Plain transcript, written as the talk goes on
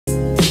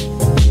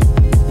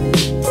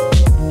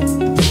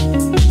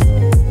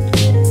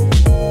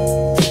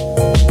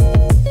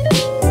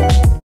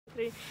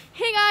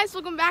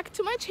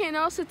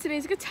channel. So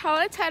today's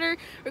Gatala Tedder.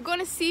 We're going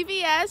to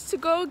CVS to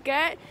go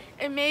get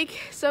and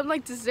make some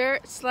like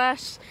dessert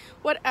slash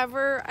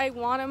whatever I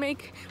want to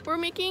make. We're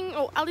making,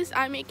 or at least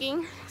I'm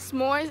making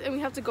s'mores, and we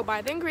have to go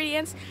buy the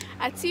ingredients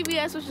at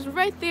CVS, which is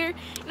right there.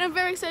 And I'm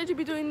very excited to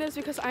be doing this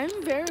because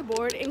I'm very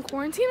bored, and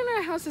quarantine in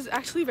our house is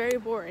actually very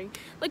boring.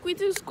 Like, we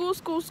do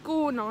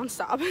school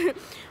non-stop.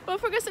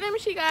 But for good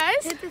to you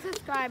guys, hit the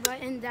subscribe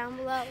button down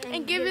below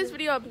and give this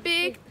video a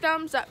big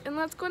thumbs up, and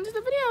let's go into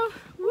the video.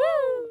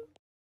 Woo!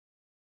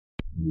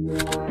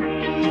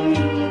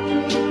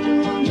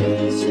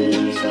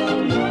 Missing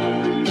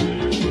someone.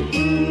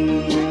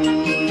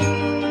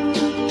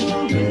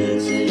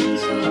 Missing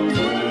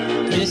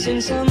someone.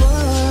 Missing someone.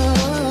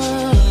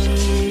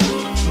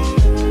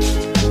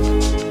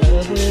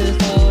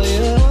 With all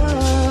your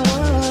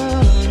heart.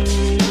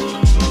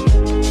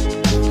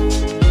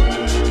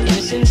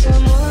 Missing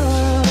someone.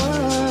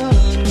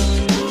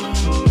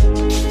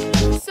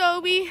 So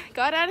we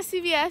got out of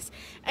CVS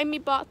and we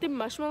bought the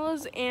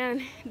marshmallows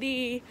and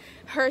the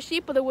Hershey,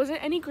 but there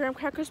wasn't any graham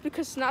crackers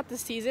because it's not the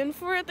season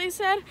for it, they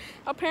said,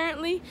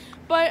 apparently.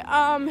 But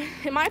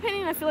in my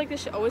opinion, I feel like they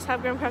should always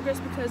have graham crackers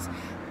because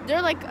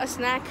they're like a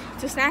snack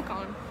to snack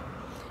on.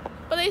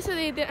 But they said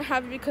they didn't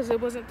have it because it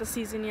wasn't the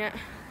season yet.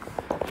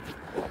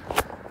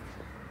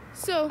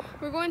 So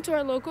we're going to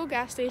our local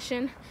gas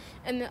station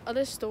and the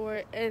other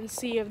store and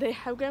see if they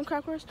have graham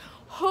crackers.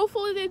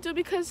 Hopefully they do,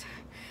 because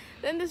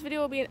then this video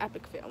will be an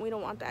epic fail. We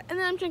don't want that. And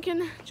then I'm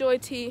drinking Joy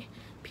Tea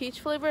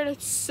peach flavored.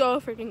 It's so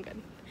freaking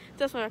good.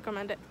 Definitely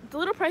recommend it. It's a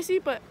little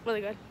pricey, but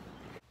really good.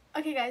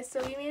 Okay guys,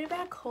 so we made it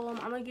back home.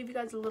 I'm gonna give you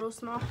guys a little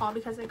small haul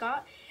because I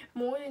got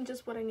more than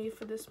just what I need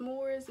for the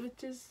s'mores,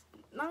 which is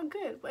not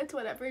good, but it's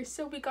whatever.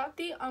 So we got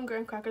the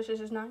graham crackers, which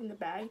is not in the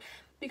bag,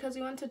 because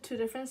we went to two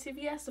different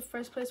CVS. The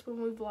first place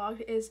when we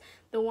vlogged is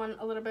the one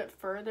a little bit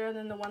further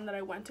than the one that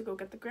I went to go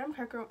get the graham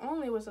cracker.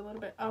 Only was a little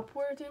bit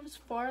upwards. It was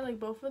far, like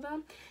both of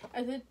them.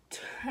 I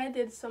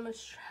did so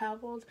much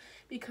traveled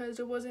because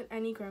there wasn't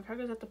any graham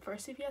crackers at the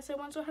first CVS I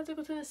went, so I had to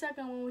go to the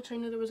second one, which I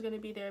knew there was going to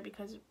be there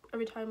because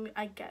every time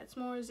I get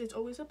s'mores, it's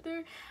always up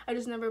there. I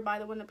just never buy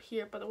the one up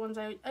here, but the ones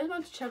I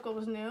went to check what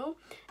was new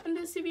in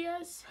the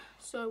CVS,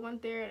 so I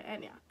went there.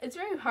 And yeah, it's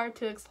very hard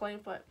to explain,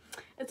 but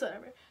it's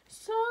whatever.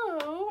 So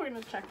we're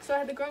gonna check. So I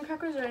had the graham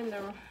crackers are in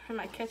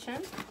my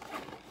kitchen,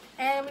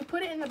 and we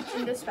put it in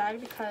this bag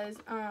because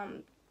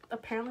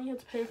apparently you have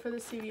to pay for the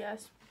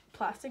CVS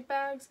plastic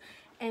bags,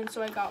 and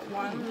so I got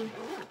one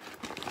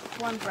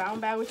brown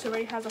bag which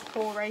already has a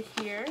hole right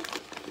here.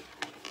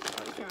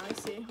 Oh, you can't really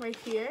see right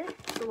here.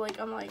 So like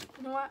I'm like,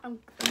 you know what? I'm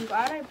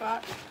glad I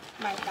bought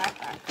my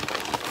backpack.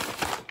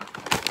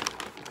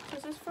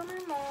 This is for my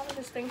mom.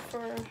 This thing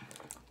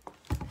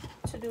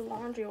to do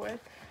laundry with.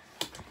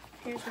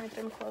 Here's my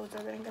thin clothes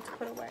I didn't get to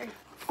put away.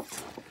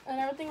 And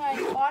everything I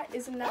bought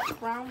is in that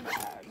brown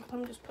bag.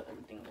 Let me just put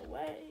everything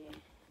away.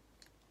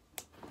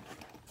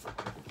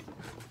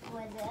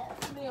 What is it? I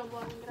think I'm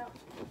blowing it out.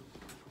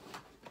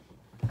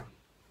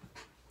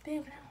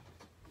 Damn, get out.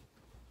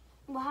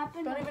 What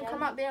happened? Don't even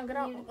come out there and get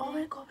out. Oh,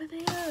 wait, go over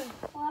there.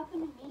 What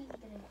happened to me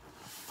today?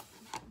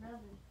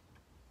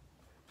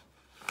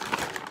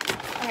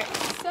 Alright,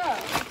 so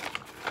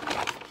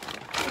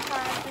we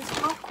had this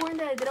popcorn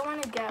that I didn't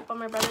want to get, but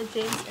my brother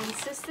James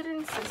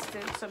insisted,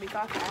 so we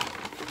got that.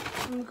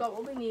 And we got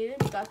what we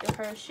needed. We got the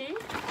Hershey.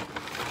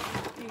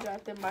 We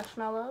got the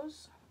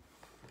marshmallows.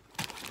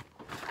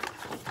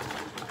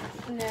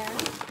 And then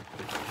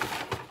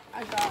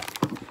I got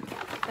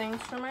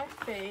things for my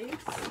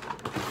face.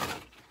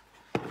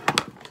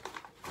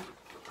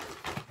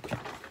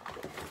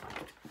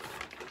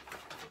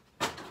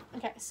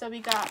 Okay, so we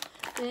got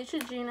the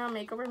Neutrogena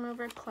Makeup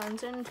Remover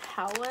Cleanser and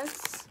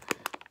Towelless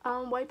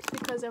wipes,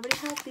 because I already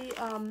have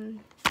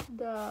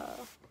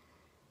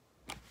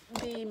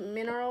the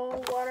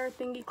mineral water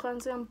thingy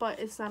cleansing, but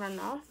it's not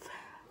enough.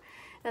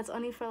 That's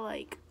only for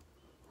like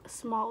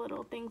small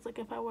little things, like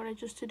if I were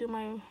just to do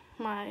my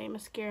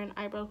mascara and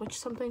eyebrows, which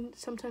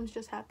sometimes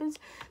just happens.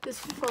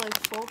 This is for like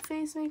full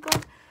face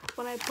makeup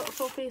when I put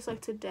full face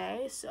like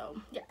today.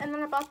 So yeah, and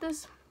then I bought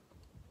this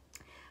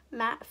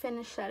matte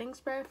finish setting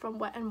spray from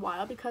Wet n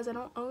Wild because I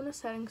don't own a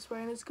setting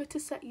spray, and it's good to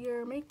set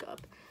your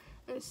makeup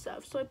and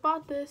stuff. So I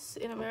bought this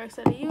and I'm very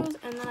excited to use.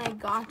 And then I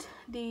got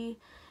a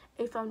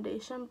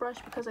foundation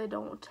brush because I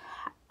don't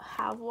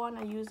have one.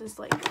 I use this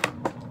like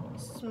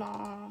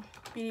small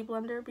beauty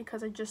blender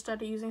because I just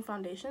started using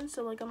foundation,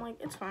 so like I'm like,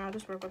 it's fine, I'll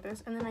just work with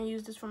this. And then I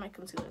use this for my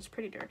concealer. It's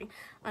pretty dirty,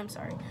 I'm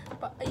sorry,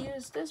 but I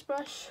used this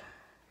brush.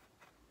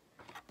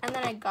 And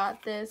then I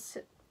got this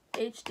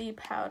HD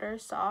powder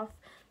soft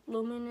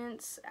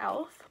luminance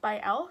elf by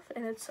elf,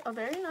 and it's a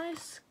very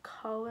nice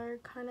color,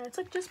 kind of. It's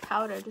like just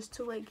powder, just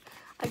to like,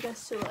 I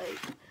guess to like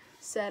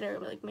set or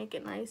like make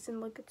it nice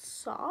and look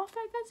soft,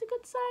 I guess you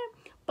could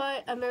say.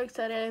 But I'm very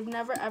excited. I've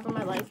never ever in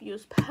my life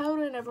used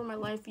powder, never in my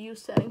life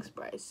used setting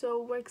spray,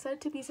 so we're excited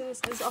to be using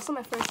this. It's also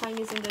my first time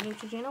using the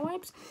Neutrogena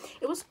wipes.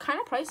 It was kind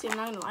of pricey, I'm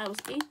not gonna lie. It was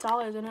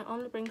 $8 and it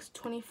only brings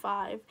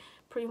 25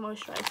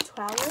 pre-moisturized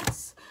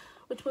towelettes,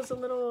 which was a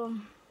little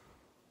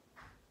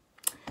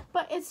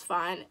but it's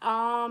fine.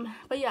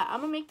 But yeah,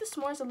 I'm gonna make the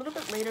s'mores a little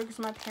bit later because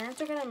my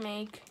parents are gonna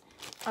make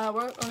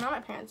well, not my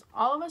parents,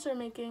 all of us are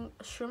making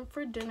shrimp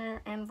for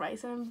dinner and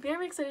rice, and I'm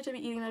very excited to be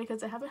eating that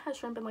because I haven't had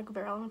shrimp in like a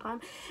very long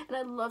time and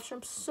I love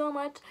shrimp so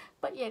much.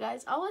 But yeah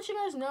guys, I'll let you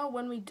guys know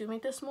when we do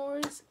make the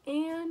s'mores,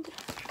 and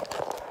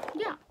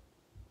yeah.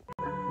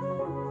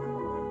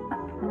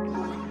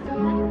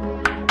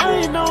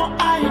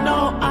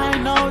 I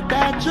know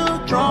that you're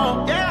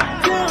drunk.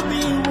 Yeah. Tell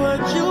me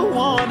what you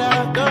want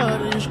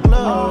after this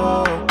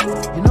club.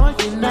 You know I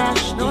get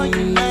nasty. Go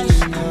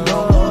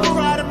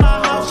right in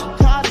my house and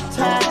call a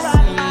taxi.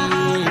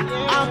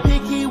 I'm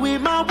picky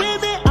with my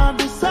women, I'm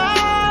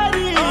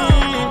deciding.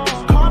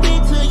 Call me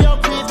to your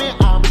crib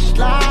and I'm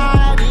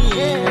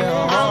sliding.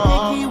 I'm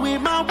picky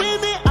with my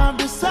women, I'm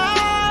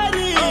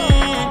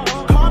deciding.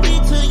 Call me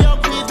to your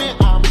crib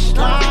and I'm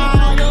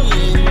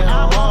sliding.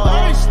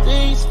 First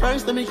things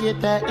first, let me get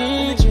that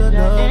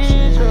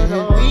introduction.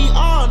 We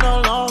on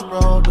a long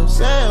road to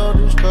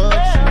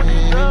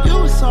self-destruction. You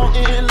was so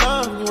in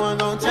love, you weren't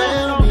gonna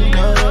tell me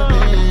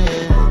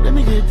nothing. Let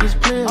me get this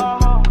clear,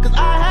 cause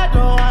I had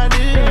no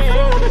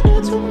idea. I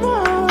did too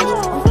much,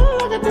 I feel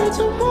like I did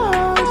too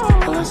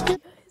much. Let's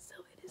get.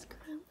 So it is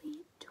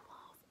currently 12:04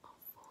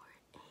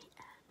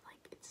 a.m.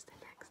 Like it's the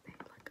next day.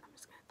 Look, I'm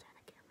just gonna turn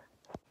the camera.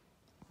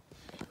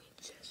 And we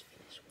just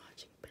finished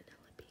watching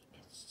Penelope.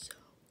 It's so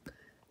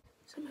good.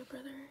 So my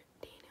brother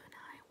Daniel and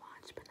I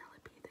watched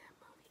Penelope, that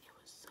movie. It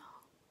was so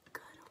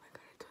good. Oh my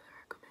god, I totally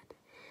recommend it.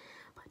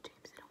 But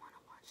James didn't want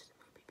to watch the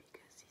movie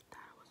because he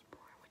thought it was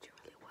boring, which it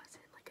really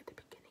wasn't. Like at the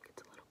beginning,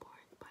 it's a little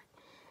boring, but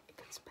it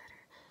gets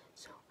better.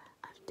 So I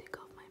have to take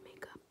off my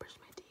makeup, brush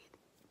my teeth,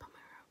 put my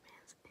rubber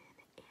bands in,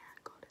 and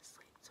go to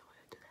sleep. So I'm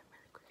gonna do that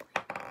really quickly.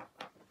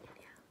 And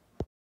yeah.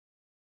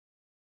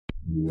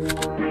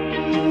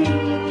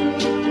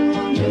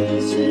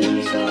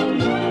 Missing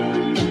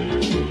someone.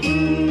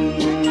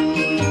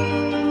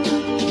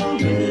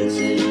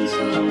 Missing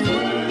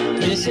someone.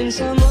 Missing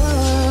someone.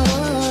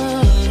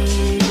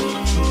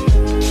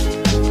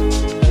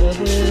 Love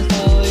with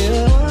all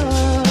your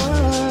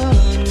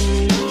heart.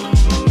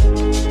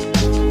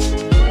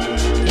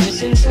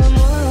 Missing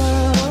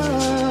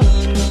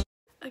someone.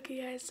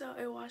 Okay guys, so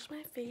I washed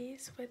my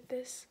face with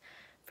this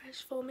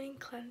fresh foaming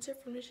cleanser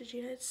from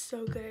Neutrogena. It's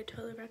so good, I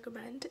totally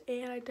recommend.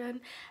 And I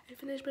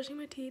finished brushing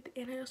my teeth,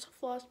 and I also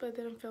flossed, but I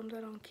didn't film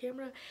that on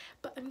camera.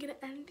 But I'm gonna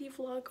end the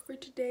vlog for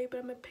today, but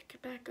I'm gonna pick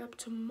it back up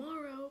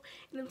tomorrow,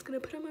 and I'm just gonna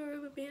put on my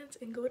rubber bands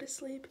and go to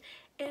sleep.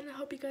 And I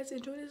hope you guys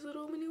enjoyed this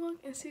little mini vlog,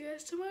 and see you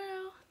guys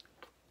tomorrow.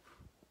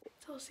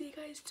 So I'll see you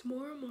guys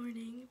tomorrow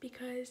morning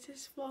because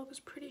this vlog was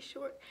pretty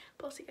short,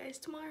 but I'll see you guys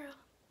tomorrow.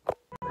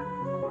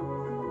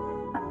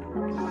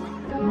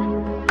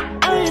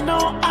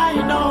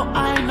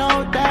 I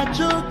know that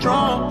you're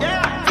drunk.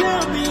 Yeah.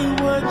 Tell me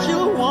what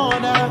you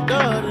want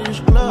after this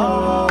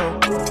club.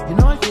 You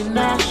know I get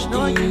nasty.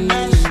 Go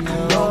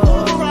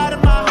right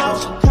in my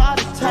house and call a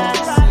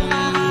taxi.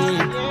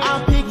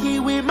 I'm picky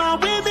with my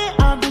women,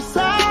 I'm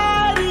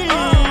deciding.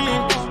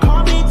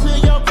 Call me to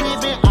your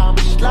crib and I'm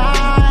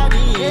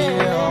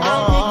sliding.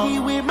 I'm picky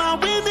with my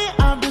women,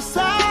 I'm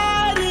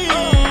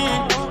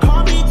deciding.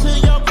 Call me to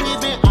your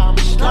crib and I'm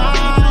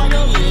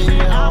sliding.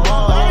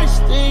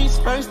 First things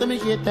first, let me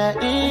get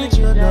that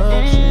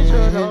introduction.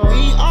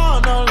 We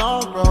on a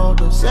long road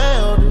to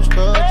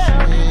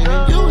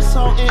self-destruction. You was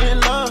so in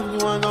love, you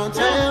weren't gonna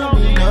tell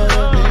me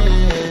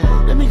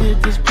nothing. Let me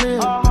get this clear,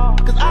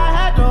 cause I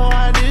had no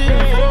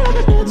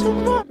idea. Too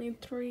much.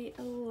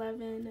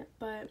 3:11,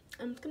 but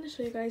I'm just gonna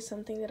show you guys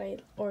something that I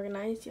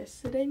organized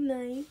yesterday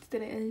night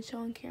that I didn't show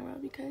on camera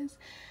because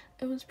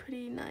it was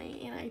pretty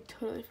night and I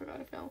totally forgot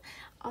to film.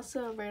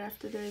 Also, right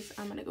after this,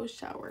 I'm gonna go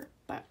shower,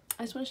 but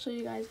I just want to show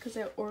you guys because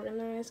I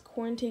organized.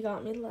 Quarantine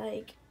got me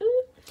like,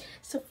 ooh.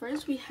 So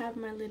first we have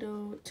my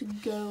little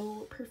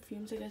to-go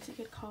perfumes, I guess you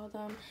could call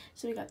them.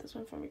 So we got this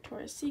one from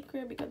Victoria's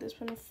Secret. We got this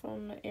one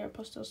from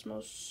Aeropostale.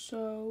 Smells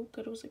so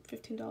good. It was like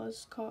 $15.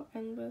 It's called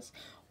Endless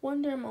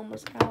Wonder. I'm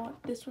almost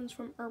out. This one's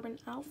from Urban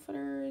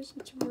Outfitters.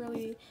 It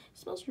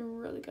smells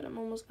really good. I'm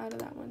almost out of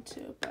that one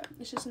too, but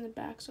it's just in the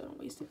back so I don't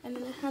waste it. And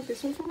then I have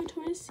this one from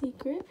Victoria's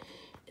Secret.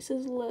 It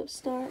says Lip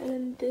Star. And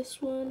then this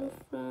one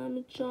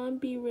from John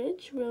B.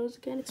 Rich, Rose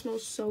Again. It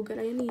smells so good.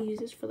 I only use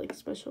this for like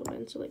special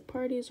events or like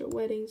parties or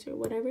weddings or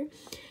whatever.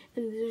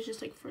 And these are just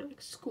like for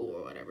like school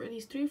or whatever.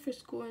 These 3 are for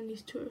school and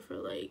these 2 are for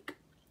like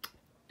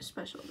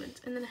special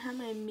events. And then I have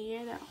my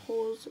mirror that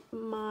holds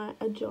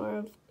a jar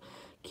of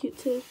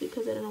Q-tips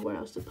because I don't know where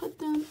else to put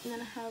them. And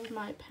then I have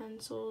my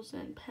pencils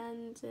and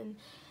pens and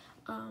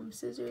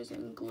scissors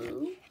and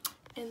glue.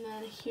 And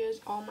then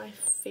here's all my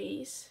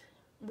face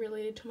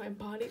related to my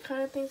body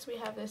kind of things. We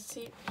have the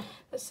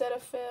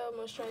Cetaphil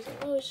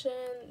moisturizing lotion,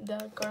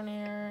 the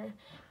Garnier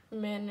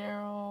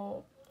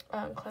mineral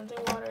cleansing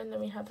water, and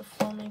then we have the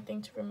foaming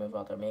thing to remove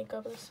all the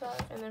makeup and stuff.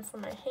 And then for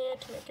my hair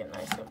to make it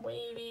nice and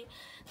wavy,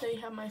 then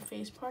we have my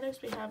face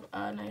products. We have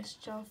a nice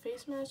gel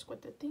face mask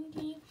with the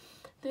thingy.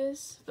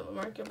 This, the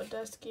Marco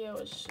Badeschi,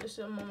 which is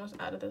I'm almost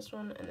out of this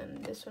one, and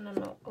then this one I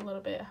have a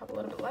little bit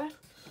left.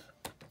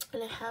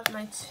 And I have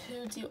my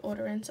 2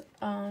 deodorants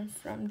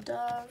from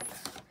Dove.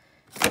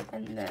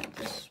 And then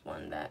this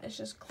one that is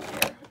just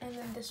clear. And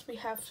then this, we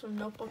have some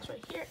notebooks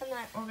right here. And then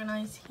I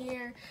organize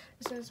here.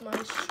 This is my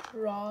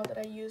straw that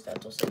I used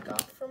that Dulce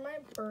got for my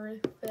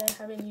birthday. I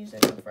haven't used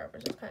it in forever,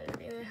 so it's kind of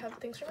dirty. And then I have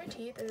things for my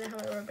teeth. And then I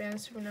have my rubber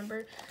bands to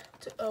remember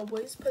to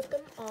always put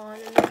them on.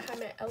 And then I have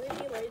my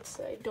LED lights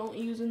that I don't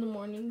use in the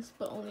mornings,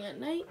 but only at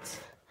night.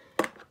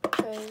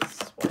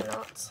 Because why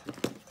not?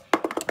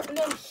 And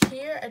then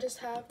here I just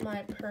have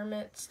my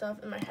permit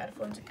stuff and my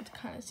headphones you can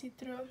kind of see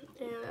through,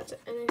 and that's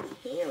it. And then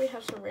here we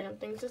have some random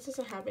things. This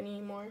doesn't have any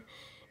anymore,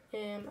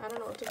 and I don't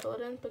know what to fill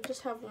it in, but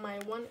just have my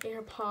 1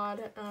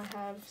 AirPod. I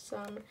have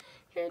some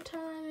hair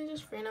tie and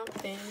just random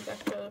things,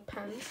 extra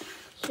pens.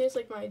 Here's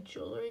like my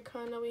jewelry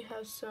kind of. We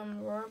have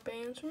some rubber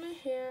bands for my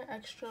hair,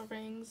 extra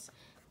rings,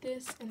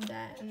 this and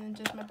that, and then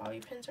just my bobby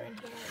pins are in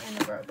here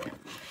and a rubber band.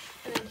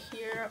 And then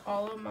here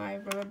all of my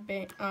rubber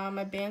band,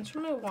 my bands for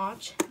my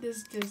watch.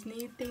 This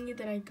Disney thingy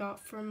that I got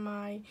from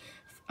a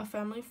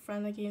family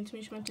friend that gave it to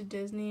me. She went to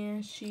Disney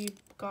and she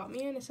got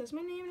me, and it says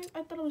my name. And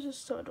I thought it was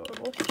just so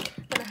adorable.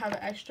 Then I have an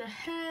extra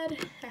head.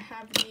 I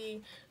have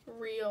the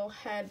real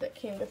head that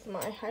came with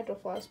my Hydro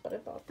Flask, but I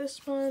bought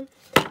this one.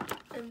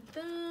 And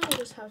then I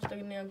just have the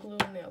nail glue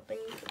nail thing.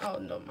 Oh,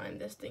 don't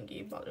mind this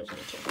thingy, bothers me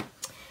too.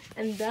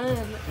 And then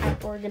I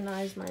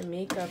organized my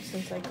makeup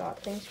since I got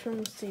things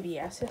from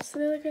CVS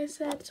yesterday, like I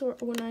said. So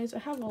organized. I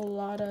have a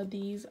lot of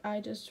these, I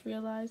just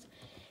realized.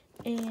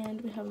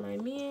 And we have my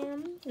we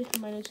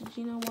have my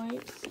Neutrogena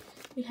wipes.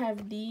 We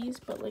have these,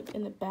 but like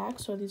in the back.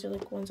 So these are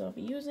like ones I'll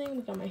be using.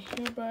 We got my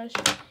hairbrush.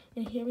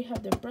 And here we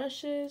have the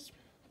brushes.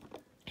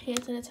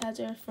 Hand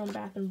sanitizer from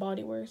Bath and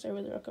Body Works. I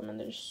really recommend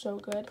it. It's so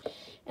good.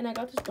 And I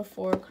got this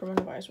before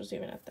coronavirus was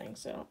even a thing,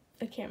 so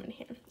it came in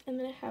here. And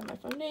then I have my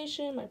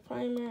foundation, my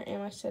primer, and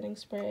my setting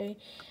spray,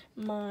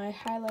 my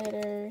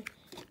highlighter,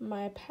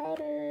 my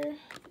powder,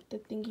 the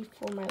thingy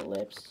for my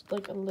lips,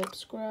 like a lip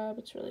scrub.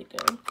 It's really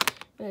good.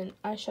 And then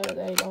eyeshadow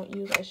that I don't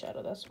use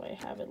eyeshadow, that's why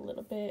I have it a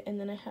little bit. And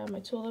then I have my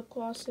 2 lip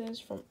glosses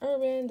from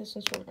Urban. This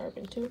one's from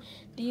Urban too.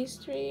 These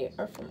 3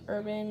 are from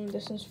Urban.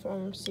 This one's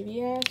from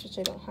CVS, which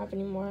I don't have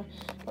anymore.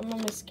 But my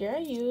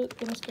mascara the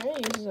mascara I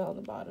use is on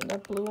the bottom.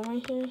 That blue one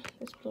right here,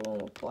 this blue one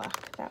with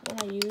black, that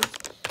one I use.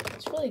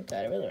 It's really good,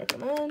 I really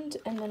recommend.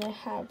 And then I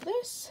have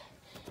this.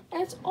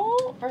 And it's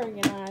all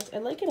organized. I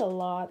like it a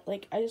lot.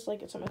 Like, I just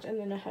like it so much. And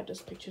then I have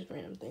just pictures,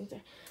 random things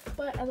there.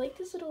 But I like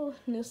this little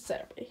new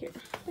setup right here.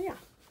 But yeah.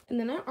 And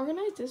then I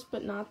organized this,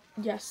 but not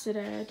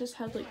yesterday. I just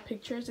have like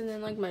pictures and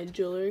then like my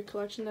jewelry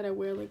collection that I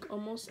wear like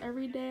almost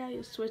every day. I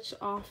switch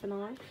off and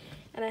on.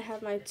 And I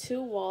have my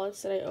 2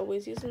 wallets that I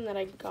always use and that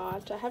I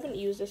got. I haven't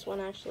used this one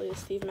actually,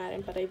 it's Steve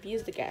Madden, but I've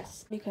used the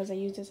Guess because I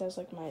use this as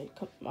like my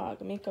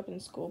makeup in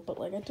school. But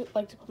like I do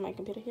like to put my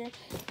computer here.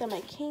 Then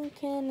my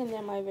Kinkin, and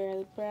then my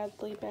Vera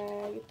Bradley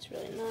bag. It's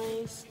really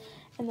nice.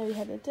 And then we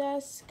have the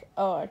desk,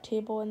 our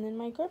table, and then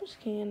my garbage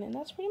can, and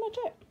that's pretty much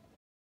it.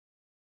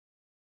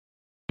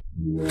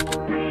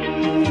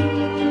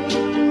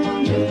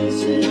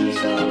 Missing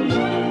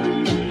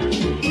someone.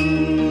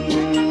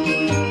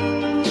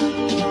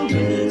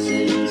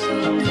 Missing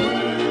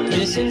someone.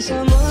 Missing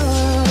someone.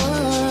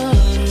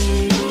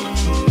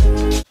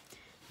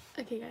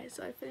 Okay guys,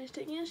 so I finished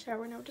taking a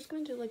shower. Now we're just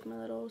gonna do like my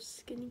little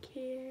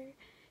skincare,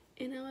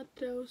 and I'm gonna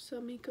throw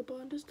some makeup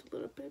on just a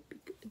little bit,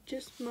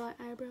 just my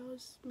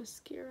eyebrows,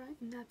 mascara,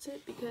 and that's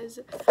it, because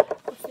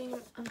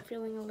I'm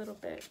feeling a little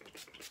bit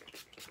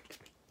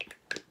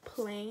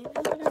plain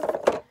or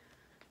whatever.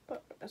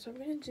 But that's what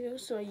I'm gonna do.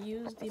 So I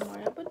use the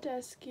Mario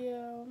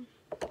Badescu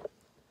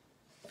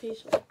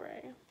facial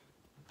spray,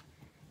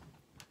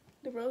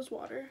 the rose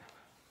water.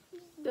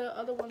 The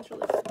other one's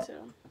really good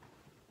too,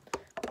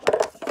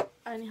 but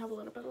I only have a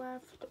little bit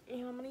left,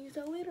 and I'm gonna use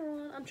that later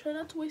on. I'm trying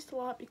not to waste a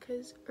lot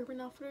because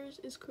Urban Outfitters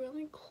is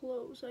currently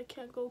closed. I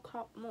can't go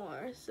cop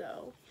more,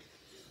 so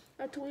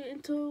I have to wait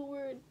until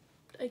we're,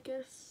 I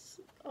guess,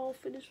 I'll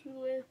finish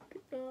with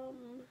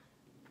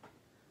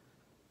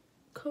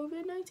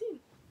COVID-19.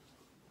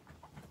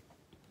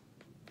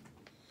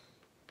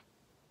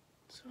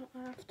 So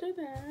after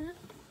that,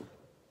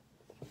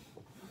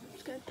 I'm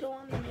just gonna throw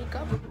on the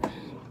makeup.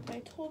 I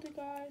told you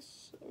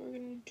guys we're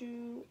gonna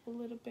do a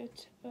little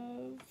bit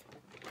of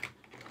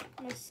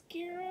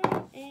mascara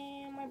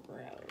and my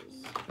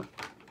brows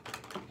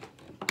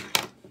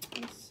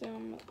and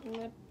some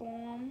lip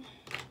balm.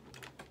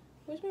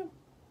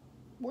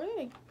 Where did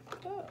it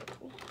go?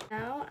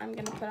 Now I'm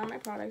gonna put on my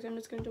products. I'm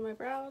just gonna do my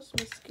brows,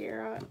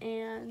 mascara,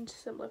 and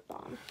some lip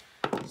balm.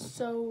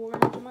 So we're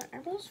gonna do my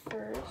eyebrows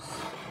first,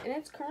 and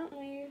it's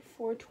currently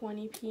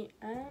 4:20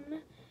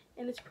 p.m.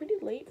 and it's pretty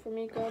late for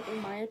makeup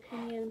in my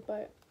opinion,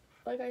 but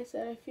like I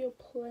said, I feel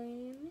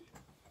plain.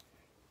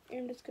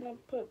 I'm just gonna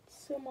put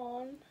some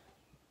on,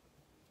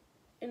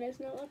 and it's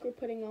not like we're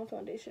putting on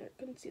foundation or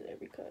concealer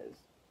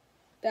because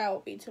that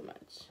would be too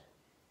much.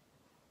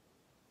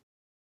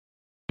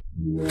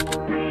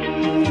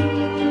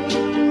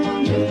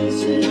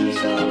 Missing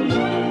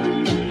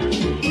someone.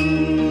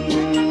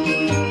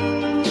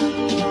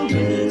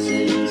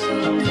 Missing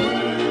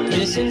someone.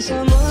 Missing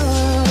someone.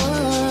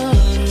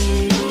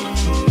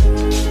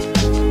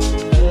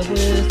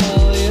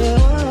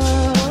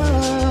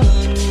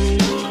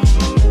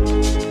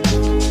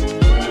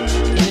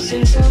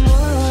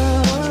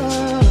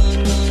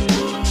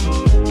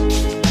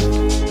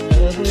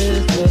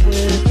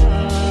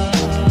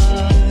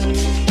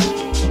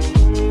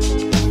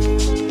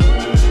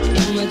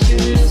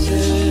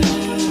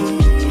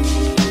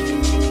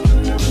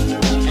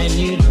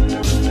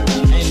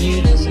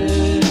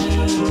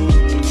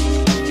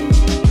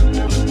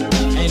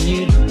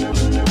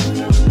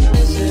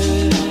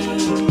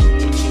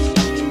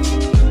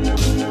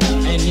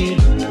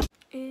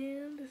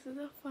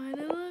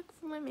 look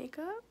for my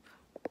makeup.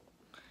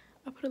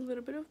 I put a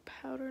little bit of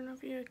powder in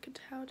over here. I could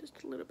tell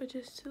just a little bit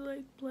just to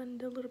like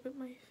blend a little bit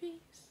my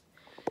face.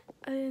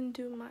 I didn't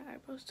do my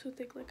eyebrows too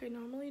thick like I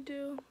normally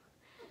do.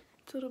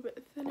 It's a little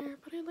bit thinner,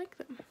 but I like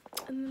them.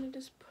 And then I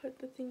just put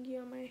the thingy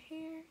on my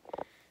hair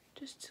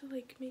just to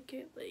like make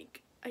it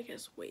like, I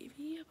guess,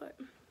 wavy, but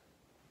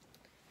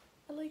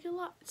I like it a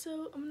lot.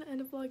 So I'm gonna end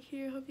the vlog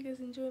here. Hope you guys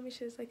enjoy. Make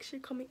sure to like, share,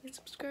 comment, and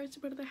subscribe.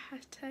 Support the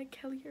hashtag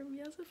Kelly or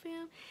Riaza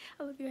fam.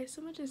 I love you guys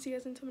so much and see you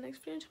guys until my next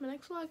video, until my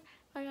next vlog.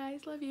 Bye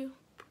guys, love you.